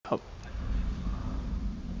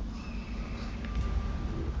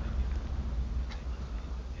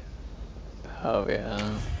Oh yeah.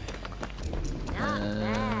 Not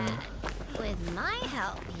bad. With my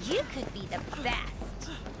help, you could be the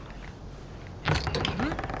best.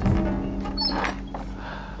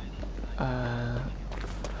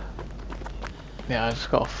 Yeah, I just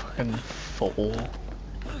got a fucking fall.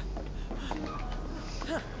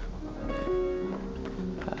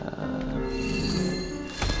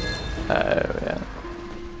 Oh yeah.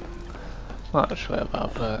 Not sure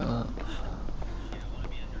about that.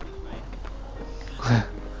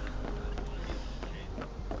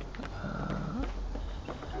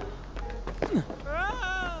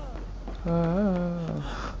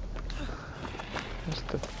 Just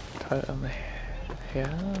the totem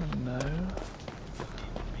here? No.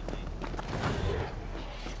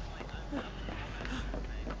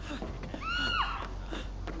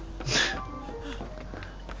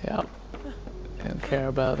 Yep. Don't care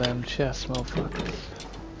about them chest motherfuckers.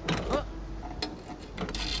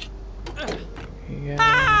 Yeah.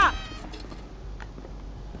 Ah!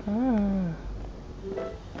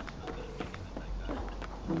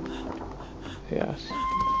 Yes.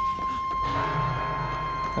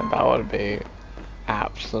 And that would be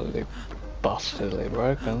absolutely bustedly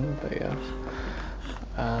broken, but yes.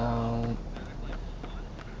 I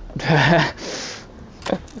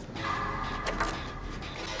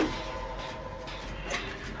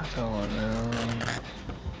don't know.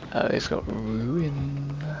 Oh, he's got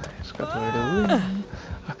ruin. He's got ruin.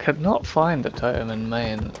 I could not find a totem in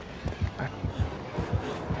main.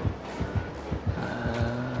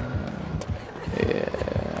 Yeah.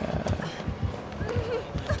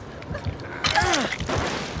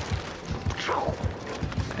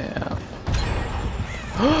 Yeah.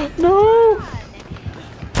 No!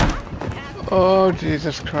 Oh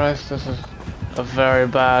Jesus Christ, this is a very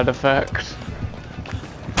bad effect.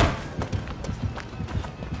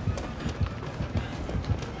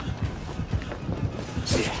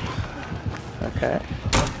 Okay.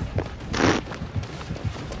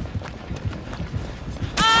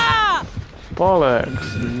 Ah!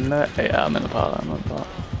 Bollocks! No, yeah, I'm in the part, I'm in the part.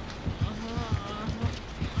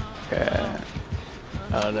 Okay.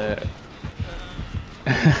 Oh no.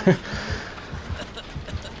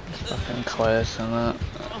 It's fucking close and that.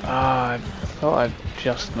 Ah, I thought I'd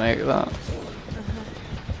just make that.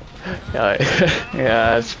 Yeah,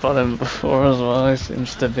 yeah, I spotted him before as well, he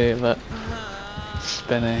seems to be a bit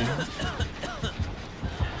spinny.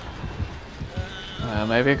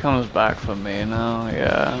 Maybe he comes back for me now,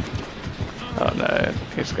 yeah. Oh no,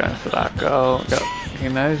 he's going for that goal. He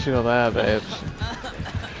knows you're there, babes.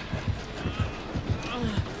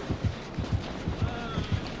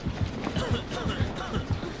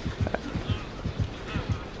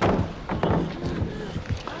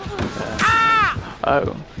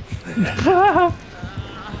 Oh.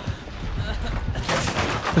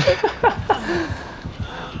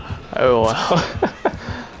 Oh wow.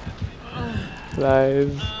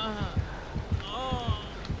 Nice.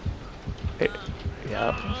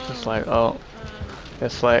 Yeah, it's just like, oh.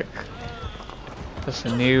 It's like, it's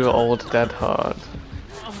a new old dead hard.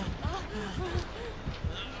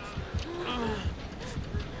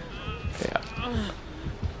 Yeah.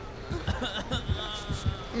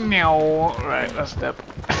 Meow. Right, let's dip.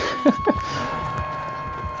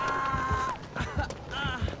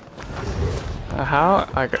 How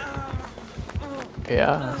I got?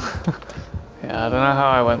 Yeah. Yeah, I don't know how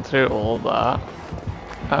I went through all that,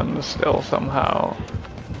 and still somehow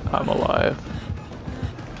I'm alive.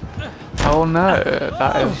 Oh no,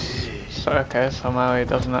 that is so okay. Somehow he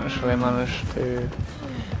doesn't actually manage to.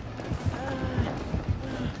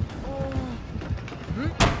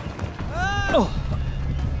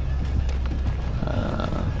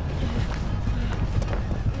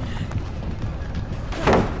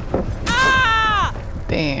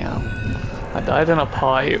 Damn. I died in a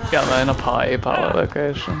pipe. Yeah, in a pipe pilot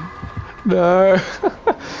location. No.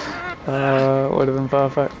 Would have been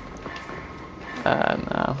perfect.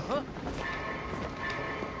 No.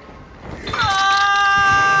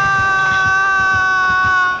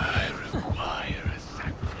 I require a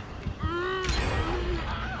sacrifice.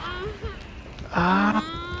 Ah.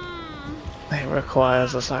 It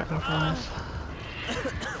requires a sacrifice.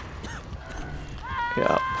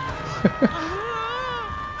 Yep.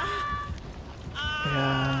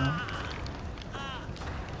 Yeah.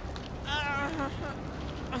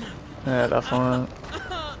 Yeah, definitely.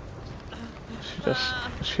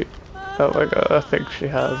 She, oh my god, I think she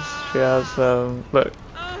has, look,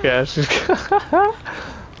 yeah, she's,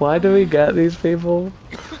 why do we get these people?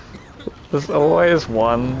 There's always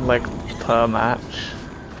one, like, per match,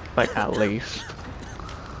 like, at least.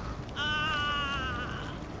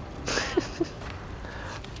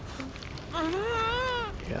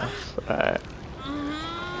 Yes. Alright.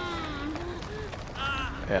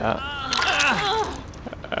 Yeah.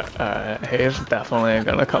 Alright, he's definitely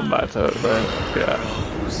gonna come back to it, though. Yeah.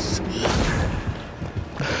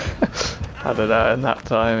 I don't know, in that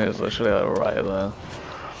time, he was literally like right there.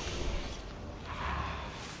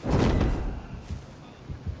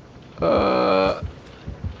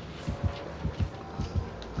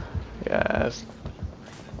 Yes.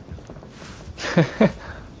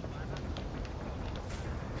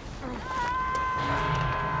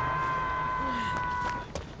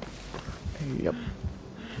 Yep.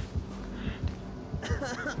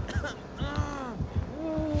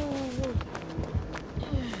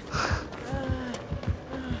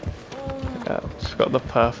 Yeah, it's got the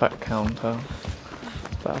perfect counter.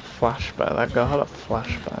 That flashbang, that girl had a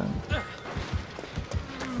flashbang.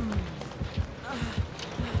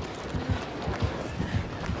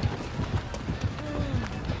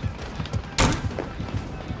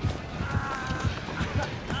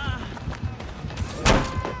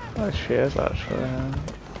 Oh, she is actually.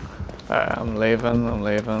 Alright, I'm leaving.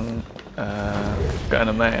 Going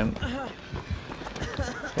to main.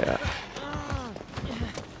 Yeah.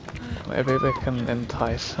 Maybe we can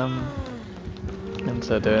entice him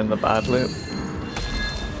into doing the bad loop.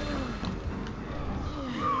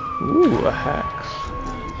 Ooh, a hex.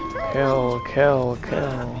 Kill.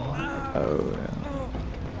 Oh, yeah.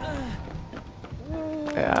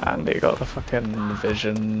 Yeah, and he got the fucking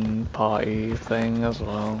vision party thing as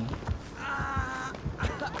well.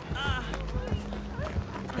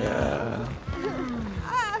 Yeah.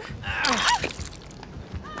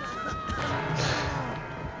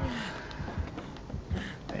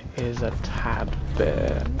 It is a tad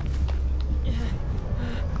bit.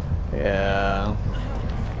 Yeah.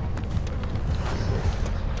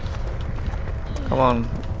 Come on.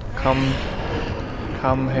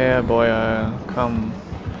 Come here, boyo. Come.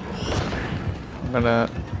 I'm gonna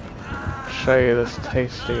show you this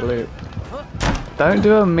tasty loop. Don't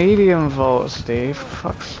do a medium vault, Steve,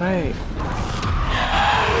 for fuck's sake.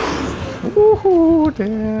 Ooh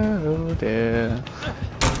dear, oh dear.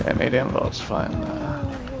 Yeah, medium vault's fine there.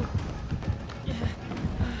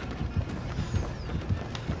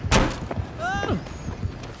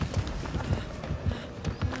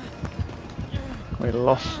 We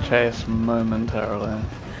lost chase momentarily.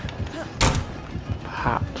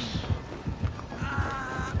 Perhaps.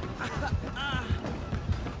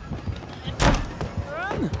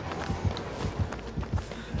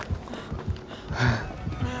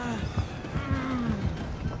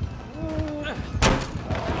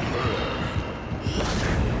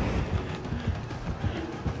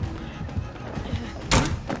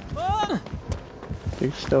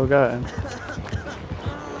 He's still going.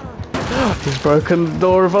 He's broken the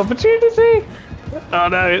door of opportunity! Oh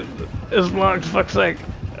no, it's blocked, fuck's sake.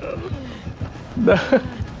 No.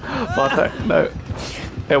 Bartek, no.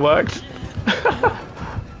 It worked.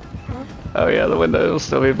 Oh yeah, the window will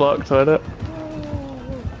still be blocked, won't it?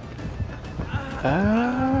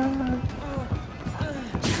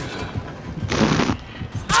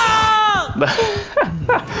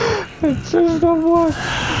 It just don't work.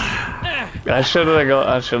 I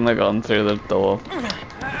shouldn't have gone through the door.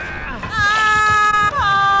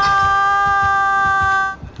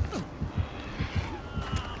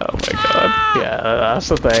 Oh my god. Yeah, that's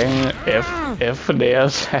the thing. If Neo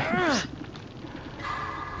saves.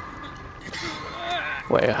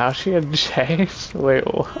 Wait, how's she in chase? Wait,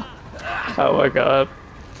 what? Oh my god.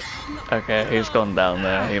 Okay, he's gone down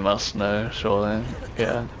there. He must know, surely.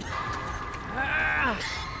 Yeah.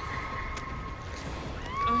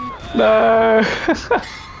 No!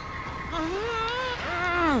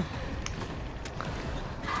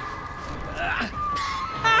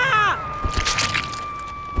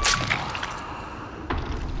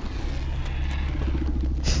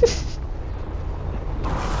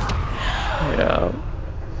 Yeah.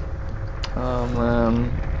 Oh man.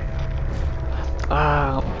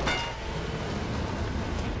 Ah.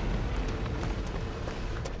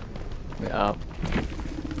 Yeah.